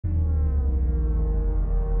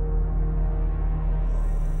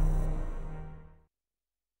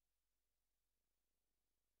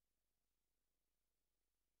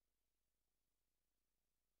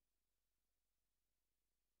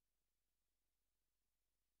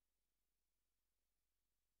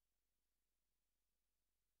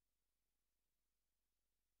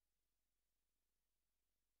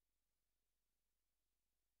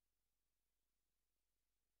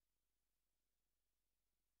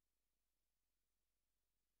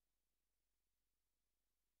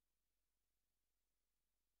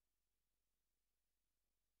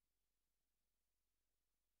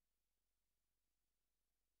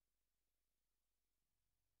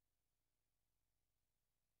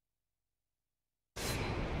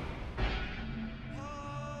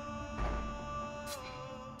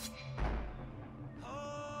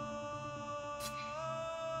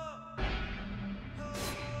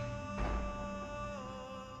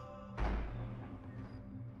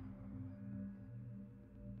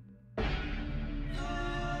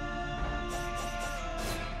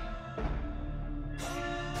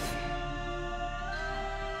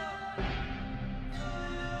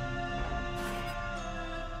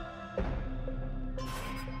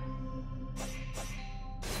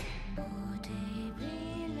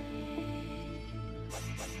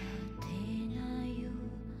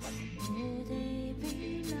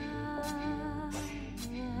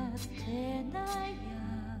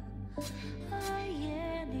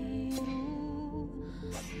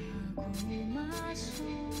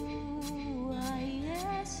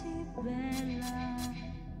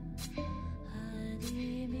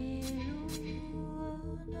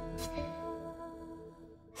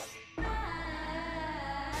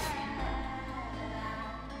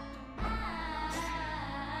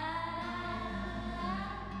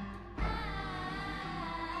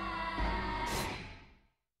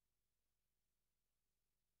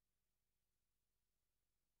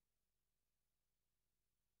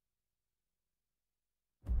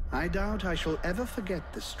I doubt I shall ever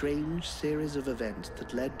forget the strange series of events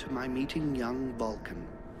that led to my meeting young Vulcan.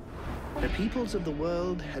 The peoples of the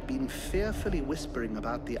world had been fearfully whispering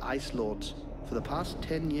about the Ice Lords for the past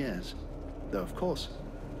 10 years, though of course,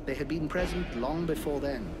 they had been present long before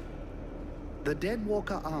then. The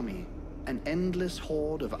Deadwalker army, an endless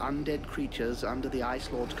horde of undead creatures under the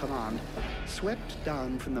Ice Lord's command, swept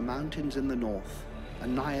down from the mountains in the north,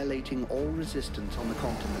 annihilating all resistance on the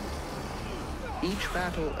continent. Each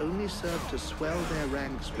battle only served to swell their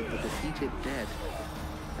ranks with the defeated dead,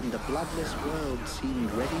 and the bloodless world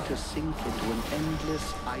seemed ready to sink into an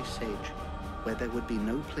endless ice age where there would be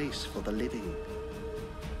no place for the living.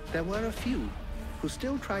 There were a few who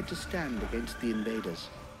still tried to stand against the invaders.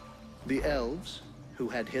 The elves, who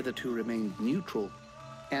had hitherto remained neutral,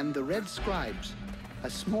 and the Red Scribes, a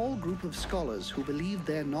small group of scholars who believed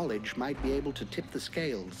their knowledge might be able to tip the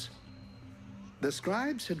scales. The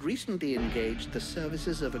Scribes had recently engaged the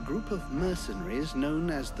services of a group of mercenaries known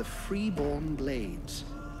as the Freeborn Blades,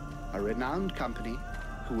 a renowned company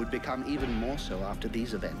who would become even more so after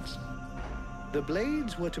these events. The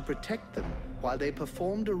Blades were to protect them while they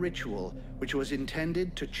performed a ritual which was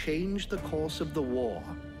intended to change the course of the war.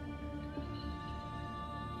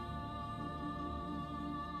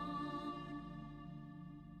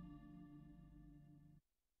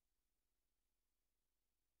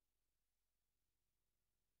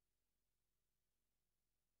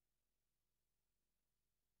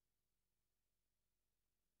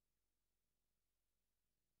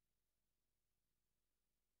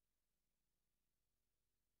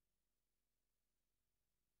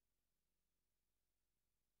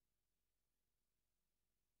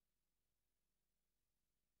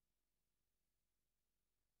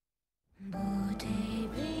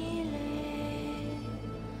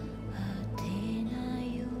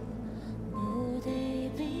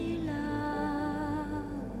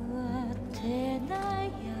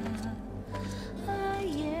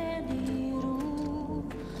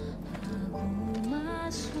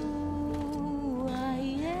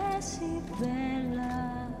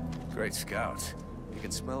 Great scouts. You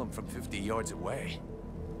can smell them from 50 yards away.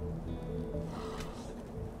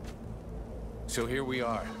 So here we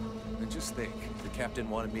are. And just think, the captain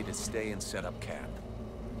wanted me to stay and set up camp.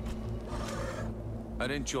 I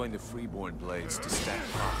didn't join the Freeborn Blades to stack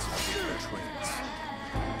pots and get their trains.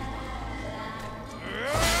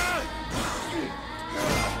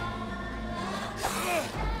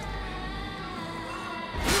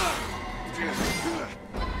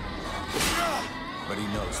 But he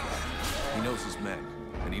knows that. He knows his men,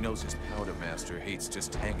 and he knows his powder master hates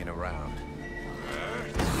just hanging around.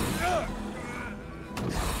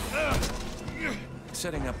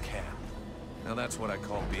 Setting up camp. Now that's what I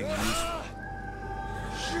call being useful.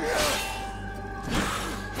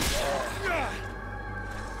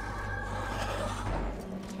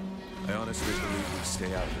 I honestly believe we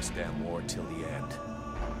stay out of this damn war till the end.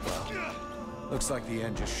 Well, looks like the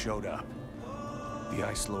end just showed up. The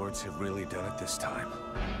Ice Lords have really done it this time.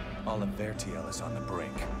 All of Vertiel is on the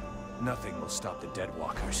brink. Nothing will stop the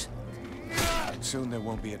Deadwalkers. Soon there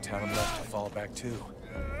won't be a town left to fall back to,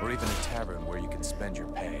 or even a tavern where you can spend your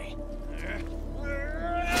pay.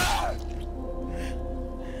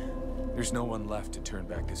 There's no one left to turn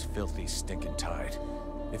back this filthy, stinking tide,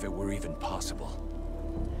 if it were even possible.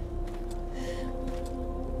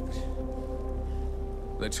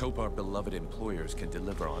 Let's hope our beloved employers can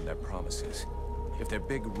deliver on their promises. If their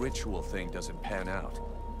big ritual thing doesn't pan out,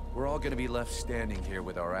 we're all gonna be left standing here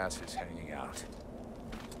with our asses hanging out.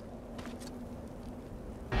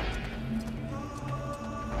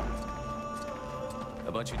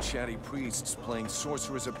 A bunch of chatty priests playing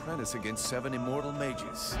Sorcerer's Apprentice against 7 immortal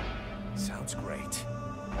mages. Sounds great.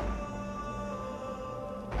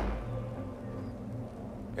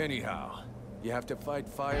 Anyhow, you have to fight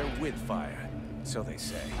fire with fire, so they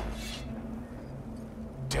say.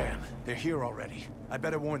 Damn, they're here already. I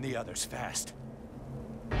better warn the others fast.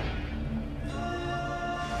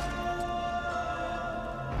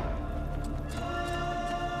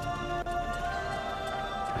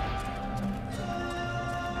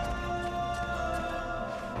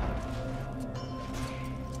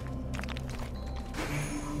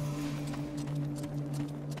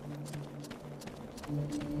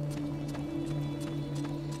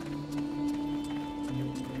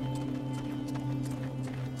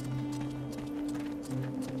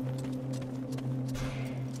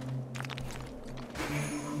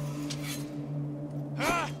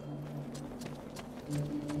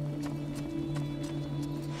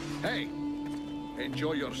 Hey,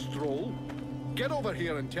 enjoy your stroll? Get over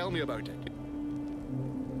here and tell me about it.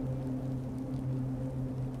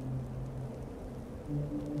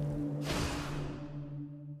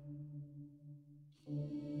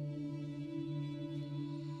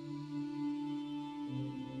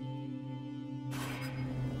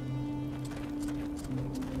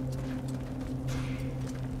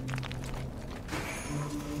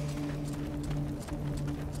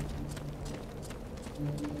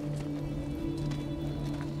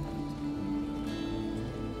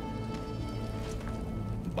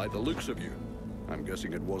 By the looks of you, I'm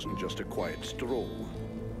guessing it wasn't just a quiet stroll.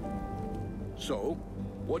 So,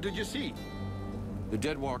 what did you see? The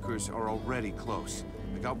Deadwalkers are already close.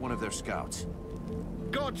 I got one of their scouts.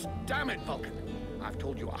 Gods damn it, Vulcan! I've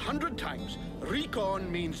told you 100 times,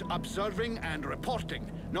 recon means observing and reporting,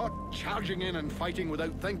 not charging in and fighting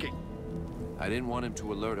without thinking. I didn't want him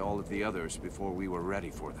to alert all of the others before we were ready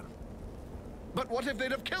for them. But what if they'd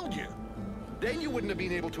have killed you? Then you wouldn't have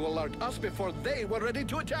been able to alert us before they were ready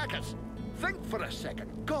to attack us. Think for a second.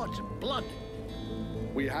 God's blood.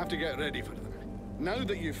 We have to get ready for them. Now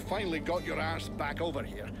that you've finally got your arse back over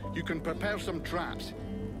here, you can prepare some traps.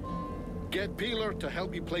 Get Peeler to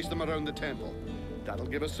help you place them around the temple. That'll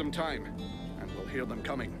give us some time, and we'll hear them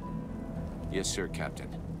coming. Yes, sir,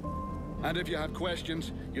 Captain. And if you have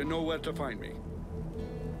questions, you know where to find me.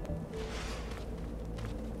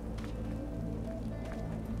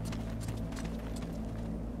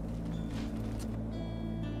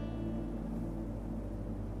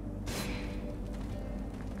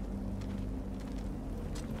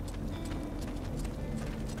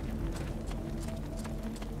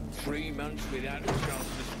 Three months without a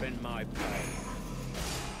chance to spend my pay.